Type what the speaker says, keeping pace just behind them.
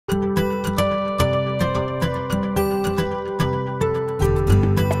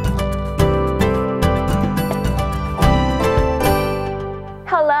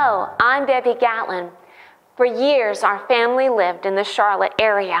Debbie Gatlin. For years, our family lived in the Charlotte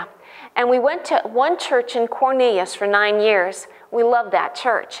area, and we went to one church in Cornelius for 9 years. We loved that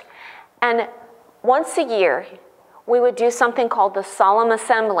church. And once a year, we would do something called the Solemn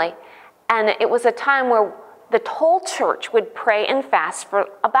Assembly, and it was a time where the whole church would pray and fast for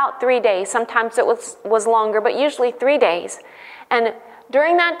about 3 days. Sometimes it was longer, but usually 3 days. And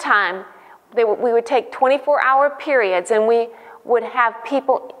during that time, we would take 24-hour periods, and we would have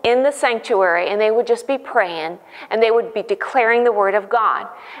people in the sanctuary, and they would just be praying, and they would be declaring the word of God.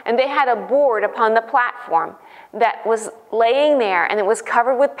 And they had a board upon the platform that was laying there, and it was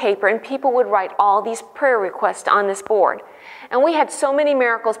covered with paper, and people would write all these prayer requests on this board. And we had so many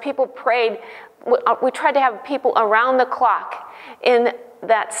miracles. People prayed. We tried to have people around the clock in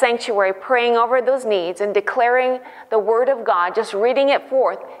that sanctuary praying over those needs and declaring the word of God, just reading it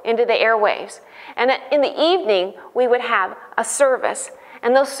forth into the airwaves. And in the evening, we would have a service.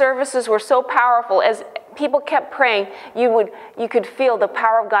 And those services were so powerful. As people kept praying, you could feel the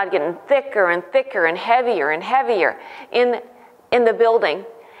power of God getting thicker and thicker and heavier in the building.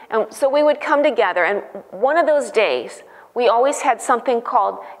 And so we would come together, and one of those days, we always had something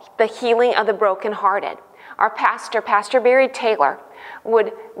called the healing of the brokenhearted. Our pastor, Pastor Barry Taylor,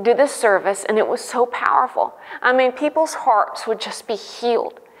 would do this service, and it was so powerful. I mean, people's hearts would just be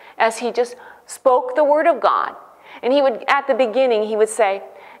healed as he just spoke the word of God. And he would, at the beginning, he would say,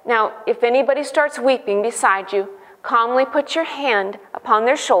 now, if anybody starts weeping beside you, calmly put your hand upon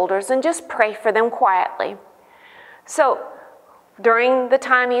their shoulders and just pray for them quietly. So during the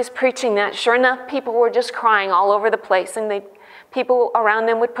time he was preaching that, sure enough, people were just crying all over the place, and people around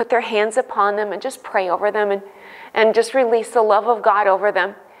them would put their hands upon them and just pray over them and just release the love of God over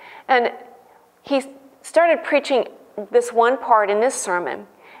them. And he started preaching this one part in this sermon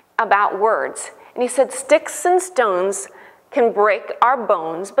about words. And he said, sticks and stones can break our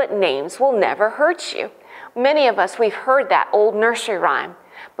bones, but names will never hurt you. Many of us, we've heard that old nursery rhyme.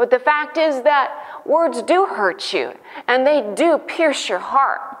 But the fact is that words do hurt you, and they do pierce your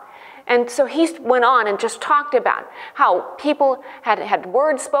heart. And so he went on and just talked about how people had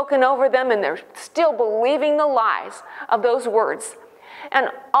words spoken over them, and they're still believing the lies of those words. And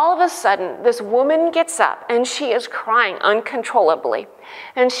all of a sudden, this woman gets up, and she is crying uncontrollably.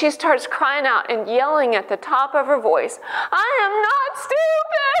 And she starts crying out and yelling at the top of her voice, I am not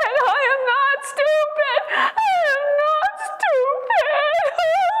stupid! I am not stupid! I am not stupid!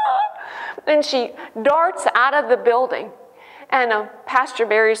 And she darts out of the building. And Pastor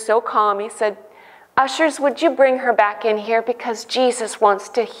Barry's so calm, he said, ushers, would you bring her back in here, because Jesus wants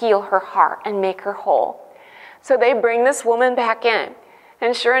to heal her heart and make her whole. So they bring this woman back in.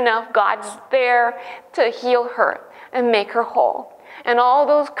 And sure enough, God's there to heal her and make her whole. And all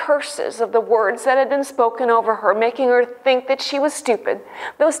those curses of the words that had been spoken over her, making her think that she was stupid,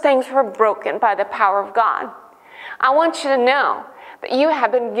 those things were broken by the power of God. I want you to know that you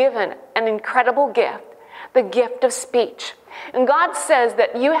have been given an incredible gift, the gift of speech. And God says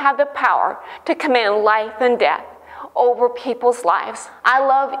that you have the power to command life and death over people's lives. I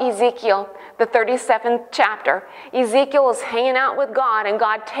love Ezekiel, the 37th chapter. Ezekiel is hanging out with God, and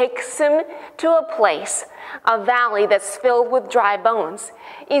God takes him to a place, a valley that's filled with dry bones.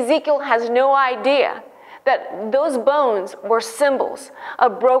 Ezekiel has no idea that those bones were symbols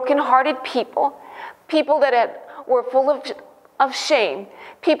of broken-hearted people, people that were full of shame,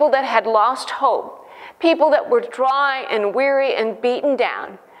 people that had lost hope, people that were dry and weary and beaten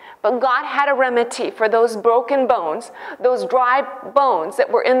down. But God had a remedy for those broken bones, those dry bones that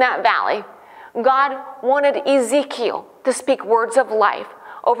were in that valley. God wanted Ezekiel to speak words of life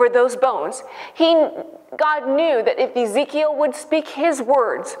over those bones. God knew that if Ezekiel would speak his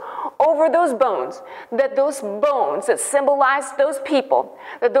words over those bones that symbolized those people,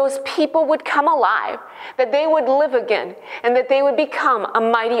 that those people would come alive, that they would live again, and that they would become a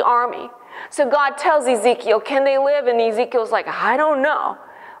mighty army. So God tells Ezekiel, can they live? And Ezekiel's like, I don't know.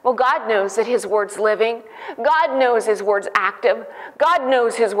 Well, God knows that his word's living. God knows his word's active. God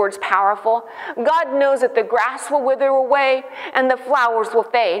knows his word's powerful. God knows that the grass will wither away and the flowers will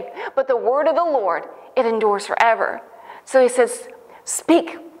fade. But the word of the Lord, it endures forever. So he says,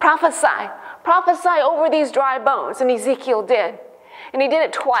 speak, prophesy. Prophesy over these dry bones. And Ezekiel did. And he did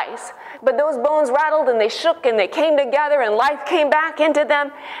it twice. But those bones rattled and they shook and they came together and life came back into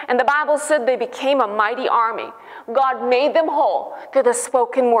them. And the Bible said they became a mighty army. God made them whole through the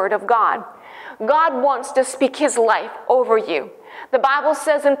spoken word of God. God wants to speak his life over you. The Bible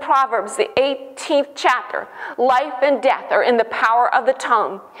says in Proverbs, the 18th chapter, life and death are in the power of the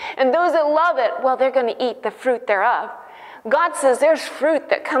tongue. And those that love it, well, they're going to eat the fruit thereof. God says there's fruit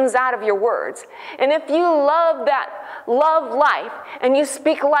that comes out of your words. And if you love life, and you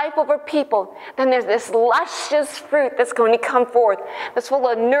speak life over people, then there's this luscious fruit that's going to come forth that's full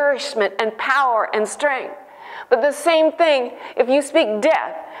of nourishment and power and strength. But the same thing, if you speak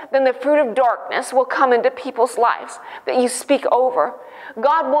death, then the fruit of darkness will come into people's lives that you speak over.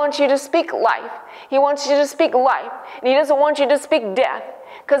 God wants you to speak life. He wants you to speak life, and He doesn't want you to speak death,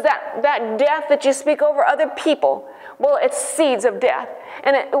 because that death that you speak over other people, well, it's seeds of death,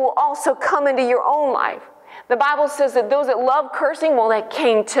 and it will also come into your own life. The Bible says that those that love cursing, well, that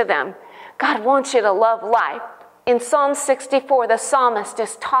came to them. God wants you to love life. In Psalm 64, the psalmist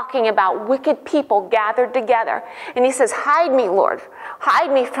is talking about wicked people gathered together. And he says, hide me, Lord,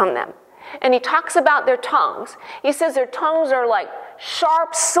 hide me from them. And he talks about their tongues. He says their tongues are like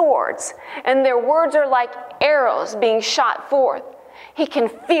sharp swords, and their words are like arrows being shot forth. He can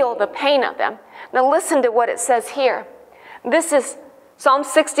feel the pain of them. Now listen to what it says here. This is Psalm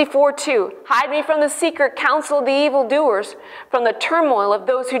 64:2. Hide me from the secret counsel of the evildoers, from the turmoil of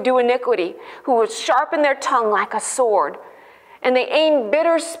those who do iniquity, who will sharpen their tongue like a sword. And they aim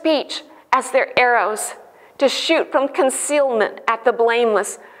bitter speech as their arrows, to shoot from concealment at the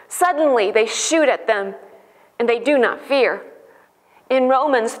blameless. Suddenly they shoot at them, and they do not fear. In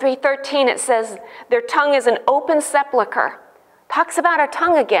Romans 3:13 it says, their tongue is an open sepulcher. Talks about our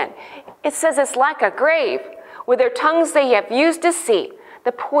tongue again. It says it's like a grave. With their tongues they have used deceit.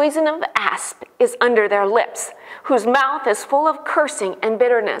 The poison of the asp is under their lips, whose mouth is full of cursing and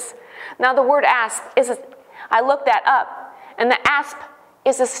bitterness. Now the word asp I looked that up, and the asp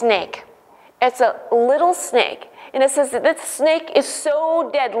is a snake. It's a little snake. And it says that this snake is so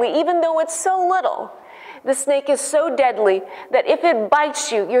deadly, even though it's so little. The snake is so deadly that if it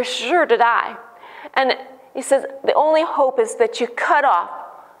bites you, you're sure to die. And he says the only hope is that you cut off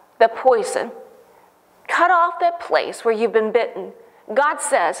the poison. Cut off that place where you've been bitten. God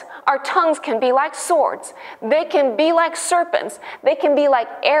says our tongues can be like swords. They can be like serpents. They can be like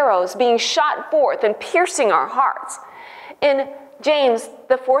arrows being shot forth and piercing our hearts. In James,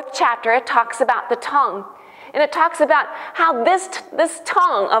 the 4th chapter, it talks about the tongue. And it talks about how this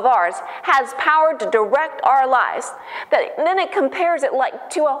tongue of ours has power to direct our lives. Then it compares it like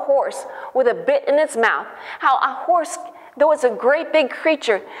to a horse with a bit in its mouth. How a horse, though it's a great big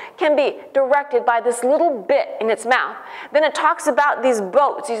creature, can be directed by this little bit in its mouth. Then it talks about these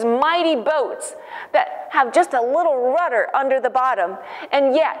boats, these mighty boats that have just a little rudder under the bottom.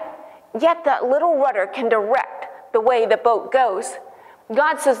 And yet that little rudder can direct the way the boat goes.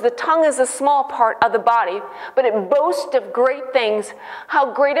 God says the tongue is a small part of the body, but it boasts of great things.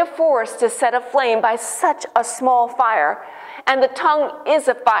 How great a forest is set aflame by such a small fire. And the tongue is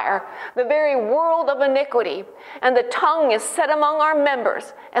a fire, the very world of iniquity. And the tongue is set among our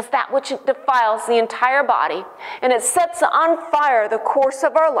members as that which defiles the entire body. And it sets on fire the course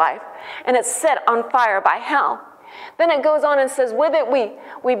of our life, and it's set on fire by hell. Then it goes on and says, with it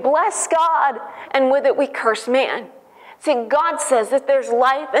we bless God, and with it we curse man. See, God says that there's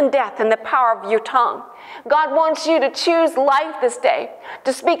life and death in the power of your tongue. God wants you to choose life this day,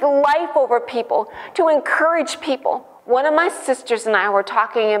 to speak life over people, to encourage people. One of my sisters and I were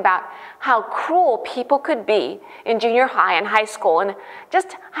talking about how cruel people could be in junior high and high school, and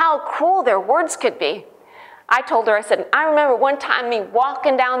just how cruel their words could be. I told her, I said, I remember one time me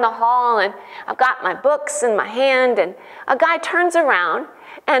walking down the hall, and I've got my books in my hand, and a guy turns around,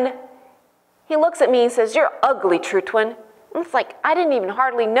 and he looks at me and says, "You're ugly, True Twin." And it's like, I didn't even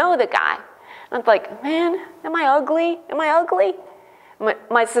hardly know the guy. And I'm like, man, am I ugly? Am I ugly?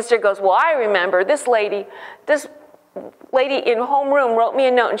 My sister goes, well, I remember this lady in homeroom wrote me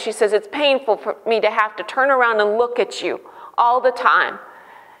a note, and she says, it's painful for me to have to turn around and look at you all the time.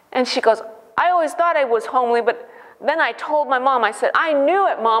 And she goes, I always thought I was homely, but then I told my mom, I said, I knew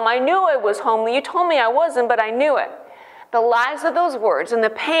it, Mom. I knew I was homely. You told me I wasn't, but I knew it. The lies of those words and the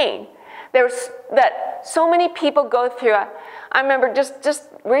pain that so many people go through. I remember just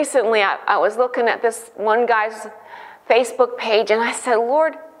recently I was looking at this one guy's Facebook page, and I said,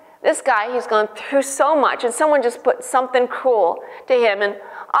 Lord, this guy, he's gone through so much, and someone just put something cruel to him, and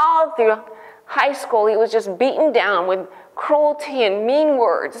all through high school he was just beaten down with cruelty and mean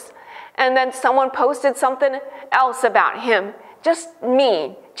words. And then someone posted something else about him, just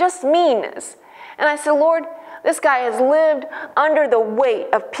meanness. And I said, Lord, this guy has lived under the weight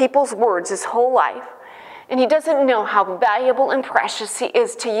of people's words his whole life, and he doesn't know how valuable and precious he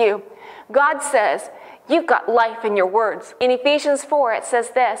is to you. God says, you've got life in your words. In Ephesians 4, it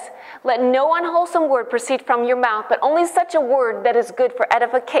says this, let no unwholesome word proceed from your mouth, but only such a word that is good for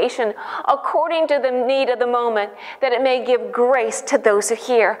edification, according to the need of the moment, that it may give grace to those who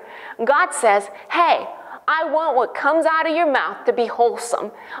hear. God says, hey, I want what comes out of your mouth to be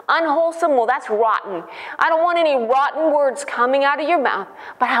wholesome. Unwholesome, well, that's rotten. I don't want any rotten words coming out of your mouth,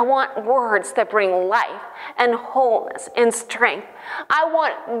 but I want words that bring life and wholeness and strength. I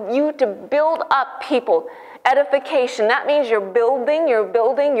want you to build up people. Edification, that means you're building,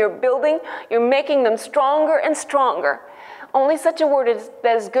 you're making them stronger and stronger. Only such a word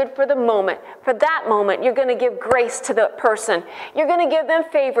that is good for the moment. For that moment, you're going to give grace to the person. You're going to give them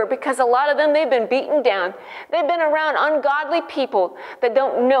favor, because a lot of them, they've been beaten down. They've been around ungodly people that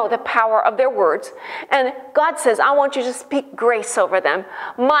don't know the power of their words. And God says, I want you to speak grace over them.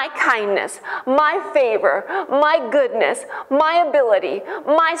 My kindness, my favor, my goodness, my ability,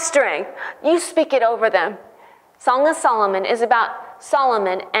 my strength. You speak it over them. Song of Solomon is about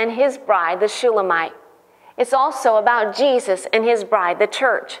Solomon and his bride, the Shulamite. It's also about Jesus and his bride, the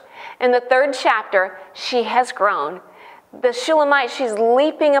church. In the 3rd chapter, she has grown. The Shulamite, she's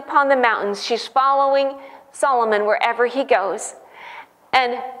leaping upon the mountains. She's following Solomon wherever he goes.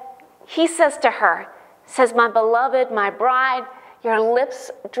 And he says to her, says, my beloved, my bride, your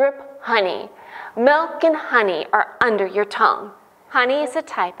lips drip honey. Milk and honey are under your tongue. Honey is a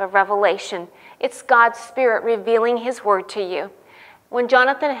type of revelation. It's God's Spirit revealing his word to you. When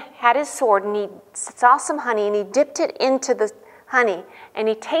Jonathan had his sword and he saw some honey and he dipped it into the honey and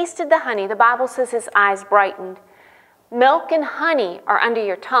he tasted the honey, the Bible says his eyes brightened. Milk and honey are under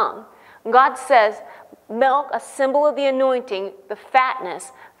your tongue. God says milk, a symbol of the anointing, the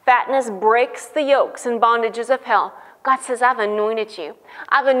fatness. Fatness breaks the yokes and bondages of hell. God says, I've anointed you.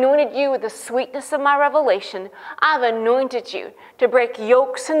 I've anointed you with the sweetness of my revelation. I've anointed you to break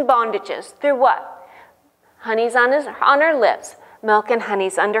yokes and bondages. Through what? Honey's on her lips. Milk and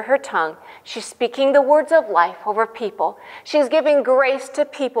honey's under her tongue. She's speaking the words of life over people. She's giving grace to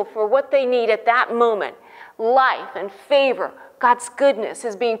people for what they need at that moment. Life and favor, God's goodness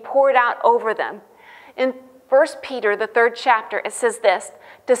is being poured out over them. In 1 Peter, the 3rd chapter, it says this,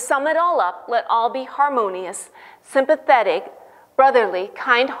 to sum it all up, let all be harmonious, sympathetic, brotherly,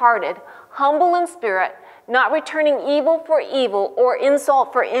 kind-hearted, humble in spirit, not returning evil for evil or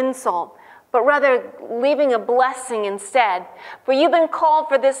insult for insult, but rather leaving a blessing instead. For you've been called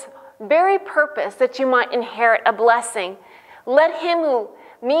for this very purpose, that you might inherit a blessing. Let him who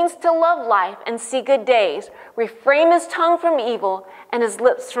means to love life and see good days refrain his tongue from evil and his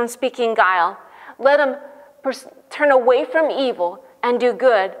lips from speaking guile. Let him turn away from evil and do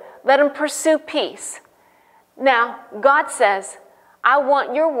good. Let him pursue peace. Now, God says, I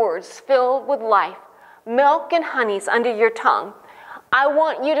want your words filled with life. Milk and honey's under your tongue. I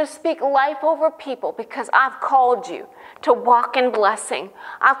want you to speak life over people, because I've called you to walk in blessing.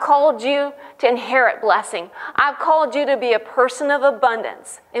 I've called you to inherit blessing. I've called you to be a person of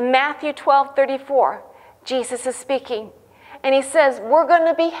abundance. In Matthew 12:34, Jesus is speaking, and he says we're going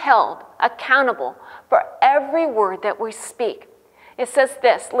to be held accountable for every word that we speak. It says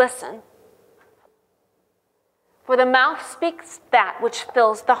this, listen. For the mouth speaks that which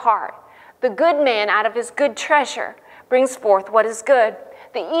fills the heart. The good man out of his good treasure brings forth what is good.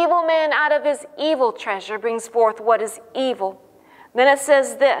 The evil man out of his evil treasure brings forth what is evil. Then it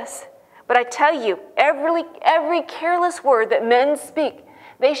says this, but I tell you, every careless word that men speak,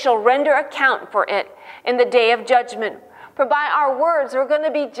 they shall render account for it in the day of judgment. For by our words we're going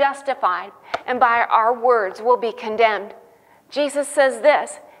to be justified, and by our words we'll be condemned. Jesus says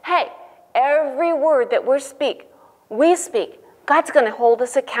this, hey, every word that we speak, God's going to hold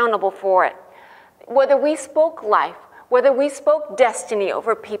us accountable for it. Whether we spoke life, whether we spoke destiny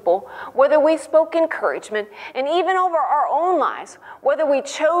over people, whether we spoke encouragement, and even over our own lives, whether we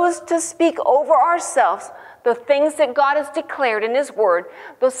chose to speak over ourselves, the things that God has declared in his word,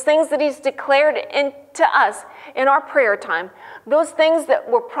 those things that he's declared into us in our prayer time, those things that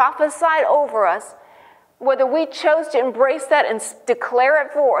were prophesied over us, whether we chose to embrace that and declare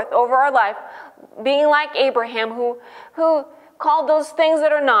it forth over our life, being like Abraham, who called those things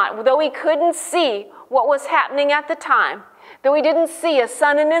that are not, though he couldn't see what was happening at the time, though he didn't see a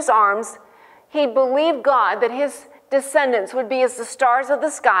son in his arms, he believed God that his descendants would be as the stars of the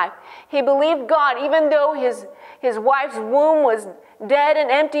sky. He believed God, even though his wife's womb was dead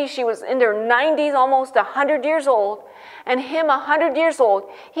and empty. She was in her 90s, almost 100 years old, and him 100 years old.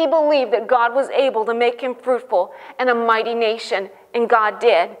 He believed that God was able to make him fruitful and a mighty nation, and God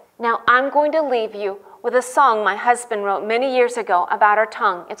did. Now I'm going to leave you with a song my husband wrote many years ago about our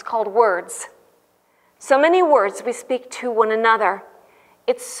tongue. It's called Words. So many words we speak to one another.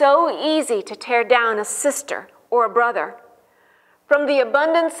 It's so easy to tear down a sister or a brother. From the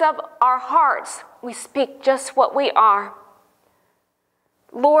abundance of our hearts, we speak just what we are.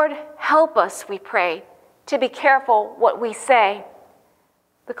 Lord, help us, we pray, to be careful what we say.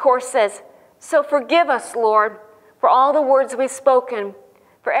 The chorus says, So forgive us, Lord, for all the words we've spoken,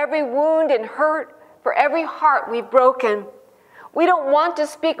 for every wound and hurt, for every heart we've broken. We don't want to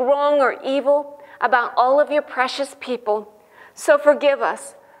speak wrong or evil about all of your precious people. So forgive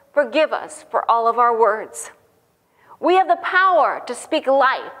us for all of our words. We have the power to speak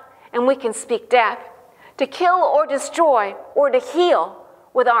life, and we can speak death, to kill or destroy or to heal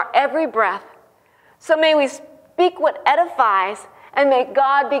with our every breath. So may we speak what edifies, and may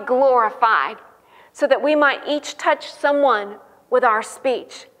God be glorified, so that we might each touch someone with our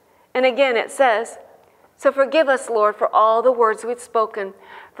speech. And again it says, so forgive us, Lord, for all the words we've spoken,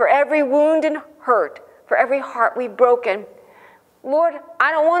 for every wound and hurt, for every heart we've broken. Lord,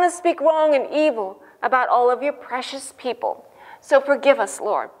 I don't want to speak wrong and evil about all of your precious people. So forgive us,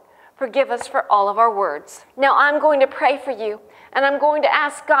 Lord. Forgive us for all of our words. Now I'm going to pray for you, and I'm going to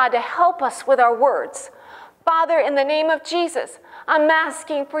ask God to help us with our words. Father, in the name of Jesus, I'm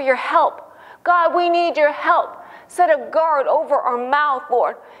asking for your help. God, we need your help. Set a guard over our mouth,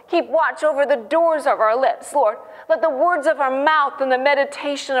 Lord. Keep watch over the doors of our lips, Lord. Let the words of our mouth and the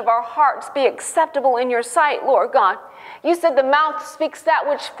meditation of our hearts be acceptable in your sight, Lord God. You said the mouth speaks that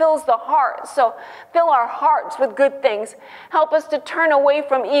which fills the heart, so fill our hearts with good things. Help us to turn away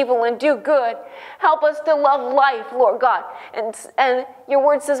from evil and do good. Help us to love life, Lord God. And your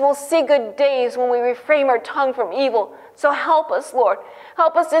word says we'll see good days when we refrain our tongue from evil. So help us, Lord.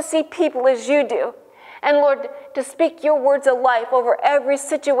 Help us to see people as you do. And Lord, to speak your words of life over every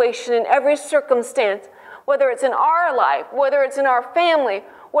situation and every circumstance, whether it's in our life, whether it's in our family,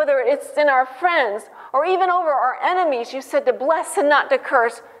 whether it's in our friends, or even over our enemies. You said to bless and not to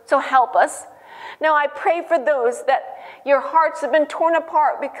curse, so help us. Now I pray for those that your hearts have been torn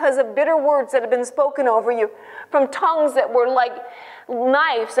apart because of bitter words that have been spoken over you, from tongues that were like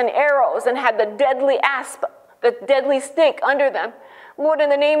knives and arrows and had the deadly asp, the deadly stink under them. Lord, in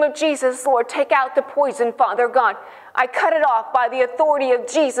the name of Jesus, Lord, take out the poison, Father God. I cut it off by the authority of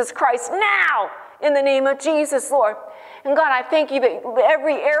Jesus Christ now, in the name of Jesus, Lord. And God, I thank you that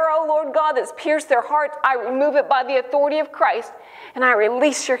every arrow, Lord God, that's pierced their hearts, I remove it by the authority of Christ, and I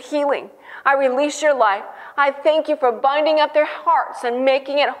release your healing. I release your life. I thank you for binding up their hearts and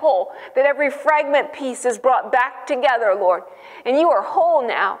making it whole, that every fragment piece is brought back together, Lord. And you are whole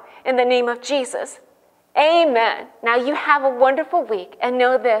now, in the name of Jesus. Amen. Now you have a wonderful week, and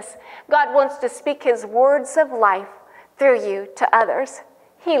know this, God wants to speak his words of life through you to others.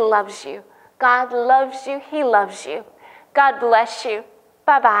 He loves you. God loves you. He loves you. God bless you.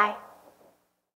 Bye-bye.